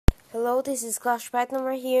Hello, this is Clash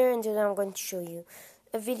Partner here, and today I'm going to show you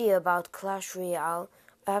a video about Clash Royale.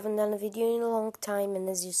 I haven't done a video in a long time, and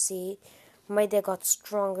as you see, my deck got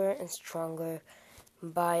stronger and stronger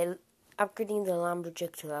by upgrading the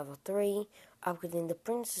Lumberjack to level 3, upgrading the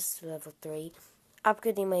Princess to level 3,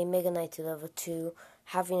 upgrading my Mega Knight to level 2,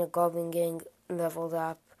 having a Goblin Gang leveled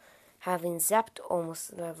up, having Zapped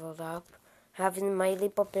almost leveled up, having my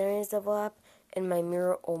Elite Barbarians level up, and my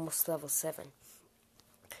Mirror almost level 7.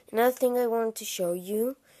 Another thing I wanted to show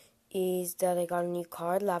you is that I got a new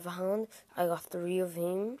card, Lava Hound. I got 3 of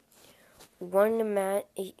him. One in a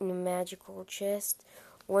magical chest,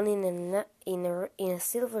 one in a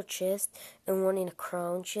silver chest, and one in a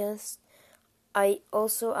crown chest. I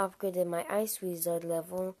also upgraded my Ice Wizard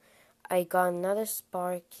level. I got another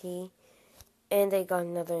Sparky, and I got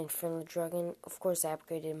another Infernal Dragon. Of course, I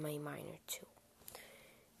upgraded my Miner too.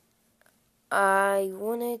 I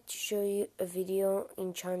wanted to show you a video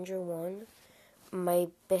in Challenger 1. My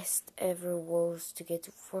best ever was to get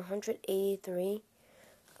to 483.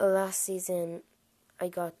 Last season, I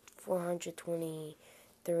got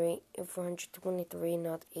 423,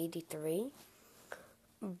 not 83.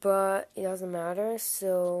 But it doesn't matter,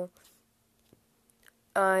 so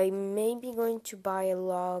I may be going to buy a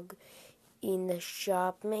log in the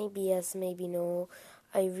shop. Maybe yes, maybe no.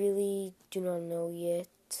 I really do not know yet.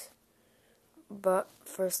 But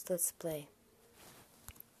first, let's play.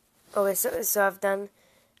 Okay, so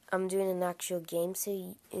I'm doing an actual game,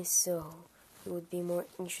 so it would be more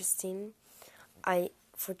interesting. I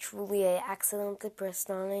accidentally pressed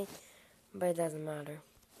on it, but it doesn't matter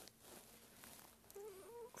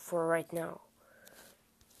for right now.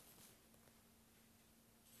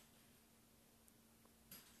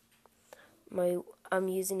 I'm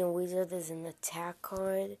using a wizard as an attack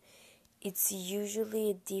card. It's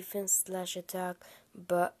usually a defense/attack,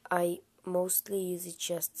 but I mostly use it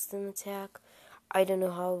just as an attack. I don't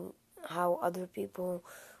know how other people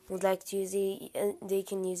would like to use it. They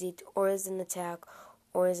can use it or as an attack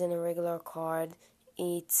or as in a regular card.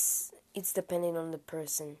 It's depending on the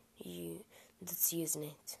person that's using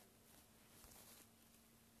it.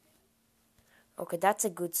 Okay, that's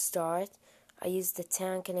a good start. I used the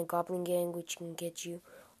tank and a Goblin Gang, which can get you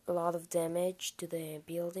a lot of damage to the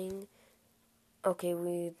building. Okay,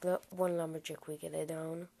 one Lumberjack, we get it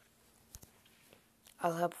down.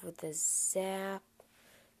 I'll help with the zap.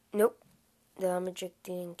 Nope, the Lumberjack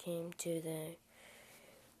didn't came to the...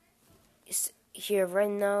 Here, right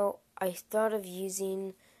now, I thought of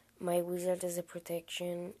using my wizard as a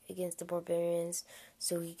protection against the barbarians,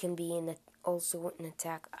 so he can be also an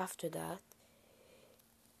attack after that.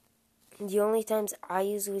 The only times I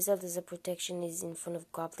use wizard as a protection is in front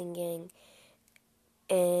of Goblin Gang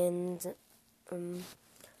and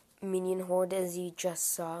Minion Horde, as you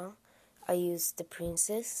just saw. I used the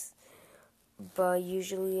Princess, but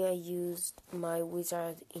usually I use my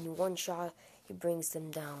wizard in one shot. He brings them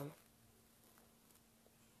down.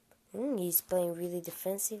 He's playing really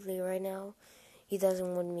defensively right now. He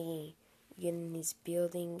doesn't want me getting his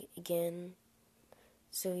building again,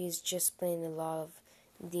 so he's just playing a lot of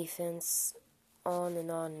defense on and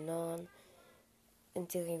on and on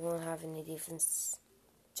until he won't have any defense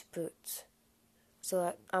to put.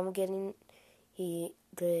 So I'm getting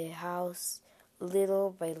the house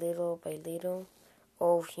little by little by little.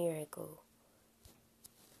 Oh, here I go.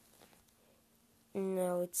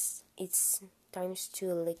 Now it's times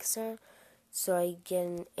 2 elixir, so I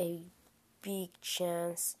get a big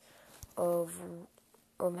chance of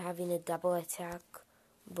having a double attack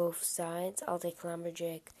both sides. I'll take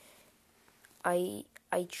Lumberjack. I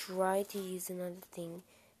tried to use another thing,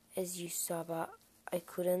 as you saw, but I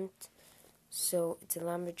couldn't. So it's a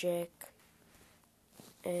Lumberjack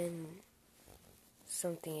and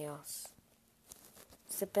something else.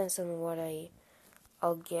 It depends on what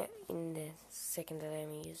I'll get in the second that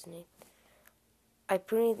I'm using it. I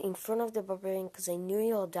put it in front of the barbarian because I knew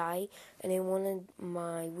he'll die, and I wanted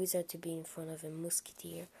my wizard to be in front of a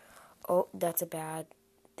musketeer. Oh, that's a bad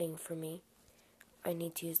thing for me. I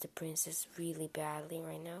need to use the princess really badly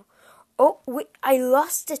right now. Oh, wait, I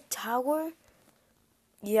lost the tower?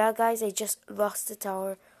 Yeah, guys, I just lost the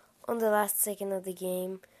tower on the last second of the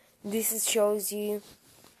game. This shows you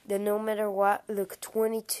that no matter what, look,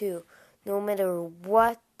 22. No matter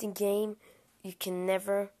what the game, you can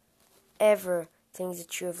never, ever think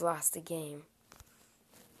that you have lost the game.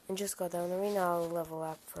 And just go down the arena, I'll level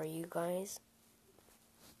up for you guys.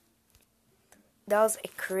 That was a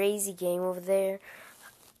crazy game over there.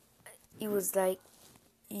 It was like,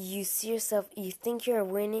 you see yourself, you think you're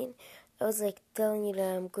winning. I was like telling you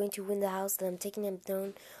that I'm going to win the house, that I'm taking them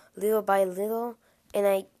down little by little, and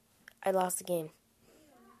I lost the game.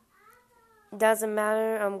 doesn't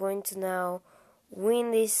matter. I'm going to now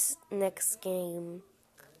win this next game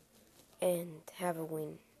and have a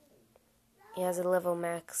win. He has a level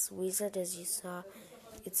max wizard, as you saw.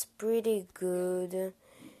 It's pretty good.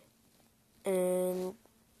 And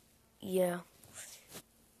yeah.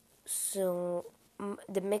 So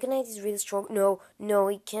the Mega Knight is really strong. No,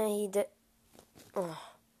 he can't hit the... Oh,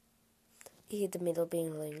 he hit the middle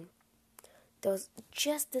building. That was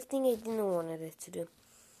just the thing I didn't want it to do.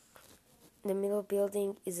 The middle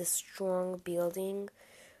building is a strong building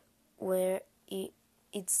where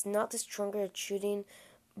it's not stronger at shooting,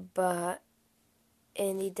 but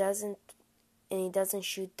it doesn't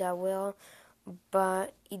shoot that well,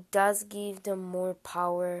 but it does give them more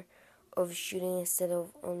power of shooting instead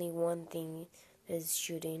of only one thing that is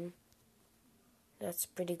shooting. That's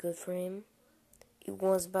pretty good for him. It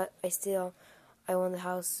was, but I won the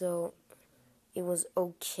house, so it was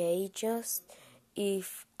okay. Just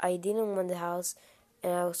if I didn't win the house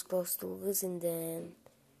and I was close to losing, then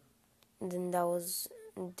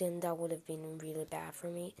that would have been really bad for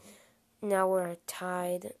me. Now we're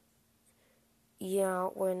tied. Yeah,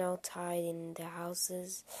 we're now tied in the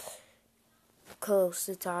houses, close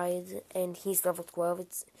to tied, and he's level 12.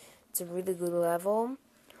 It's a really good level.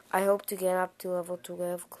 I hope to get up to level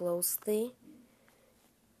 12 closely,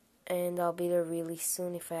 and I'll be there really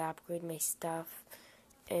soon if I upgrade my stuff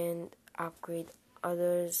and upgrade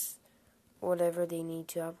others, whatever they need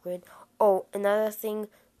to upgrade. Oh, another thing,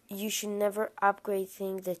 you should never upgrade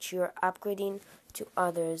things that you're upgrading to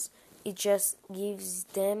others. It just gives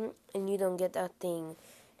them, and you don't get that thing.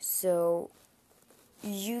 So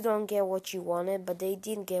you don't get what you wanted, but they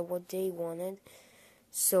didn't get what they wanted.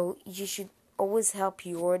 So you should always help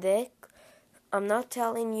your deck. I'm not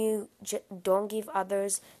telling you don't give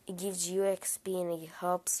others. It gives you XP and it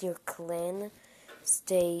helps your clan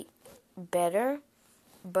stay better.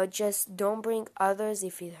 But just don't bring others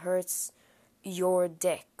if it hurts your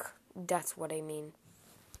deck. That's what I mean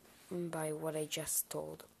by what I just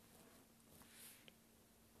told.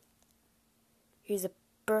 Here's a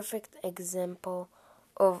perfect example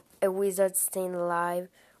of a wizard staying alive,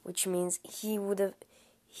 which means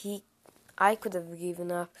I could have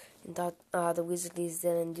given up and thought the wizard is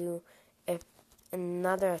dead and do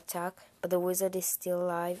another attack, but the wizard is still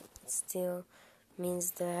alive. It still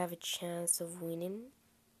means that I have a chance of winning,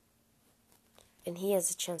 and he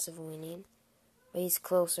has a chance of winning, but he's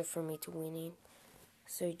closer for me to winning.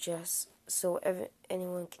 So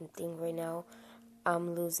anyone can think right now,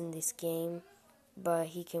 I'm losing this game, but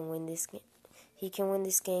he can win this game. He can win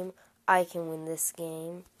this game. I can win this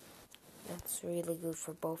game. That's really good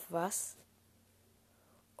for both of us.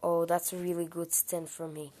 Oh, that's a really good stand for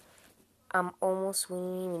me. I'm almost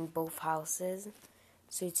winning in both houses,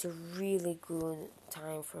 so it's a really good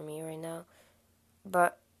time for me right now.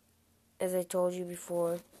 But as I told you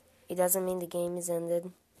before, it doesn't mean the game is ended.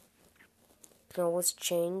 It can always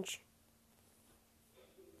change.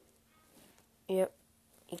 Yep,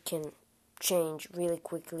 it can change really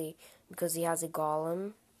quickly because he has a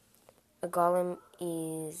golem. A golem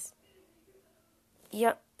is...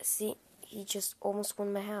 Yep, see, he just almost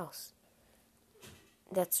won my house.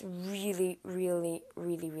 That's really, really,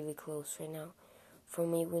 really, really close right now. For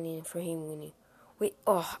me winning and for him winning. Wait,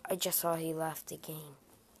 oh, I just saw he left the game.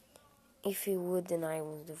 If he would, then I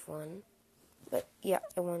would have won. But yeah,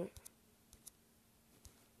 I won.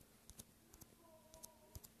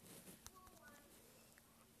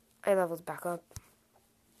 I leveled back up.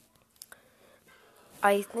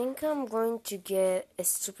 I think I'm going to get a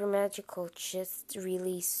super magical chest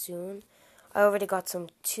really soon. I already got some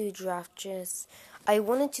 2 draft chests. I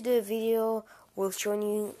wanted to do a video with showing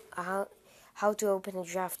you how to open a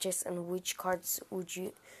draft chest and which cards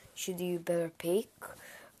should you better pick,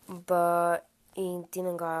 but it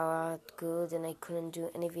didn't go out good and I couldn't do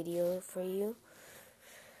any video for you.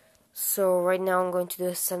 So right now I'm going to do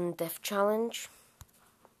a sudden death challenge,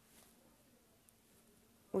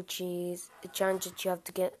 which is a challenge that you have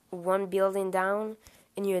to get 1 building down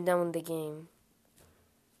and you're done with the game.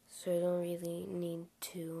 So I don't really need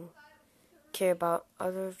to care about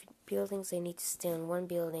other buildings. I need to stay on 1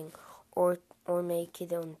 building or make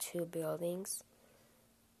it on 2 buildings.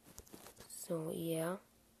 So yeah.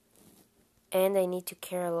 And I need to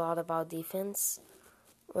care a lot about defense.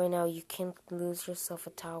 Right now you can't lose yourself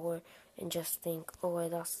a tower and just think, oh, I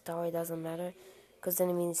lost the tower, it doesn't matter. Because then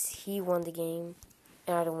it means he won the game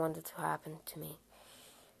and I don't want it to happen to me.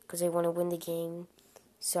 Because I want to win the game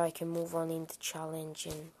so I can move on in the challenge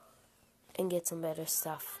and get some better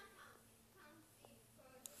stuff.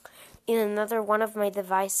 In another one of my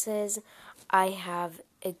devices, I have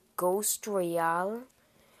a Ghost Royale.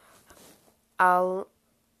 I'll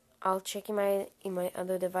I'll check in my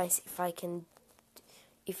other device if I can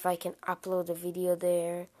upload a video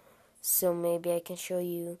there, so maybe I can show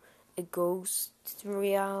you a ghost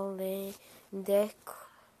Royale deck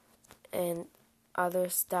and other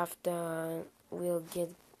stuff that will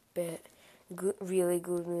get really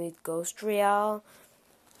good with Ghost Royale.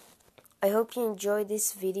 I hope you enjoyed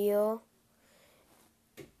this video.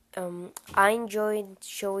 I enjoyed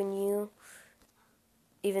showing you,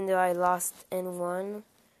 even though I lost and won,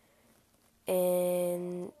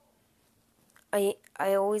 and I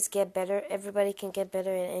always get better. Everybody can get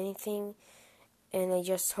better at anything, and I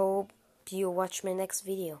just hope you watch my next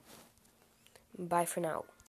video. Bye for now.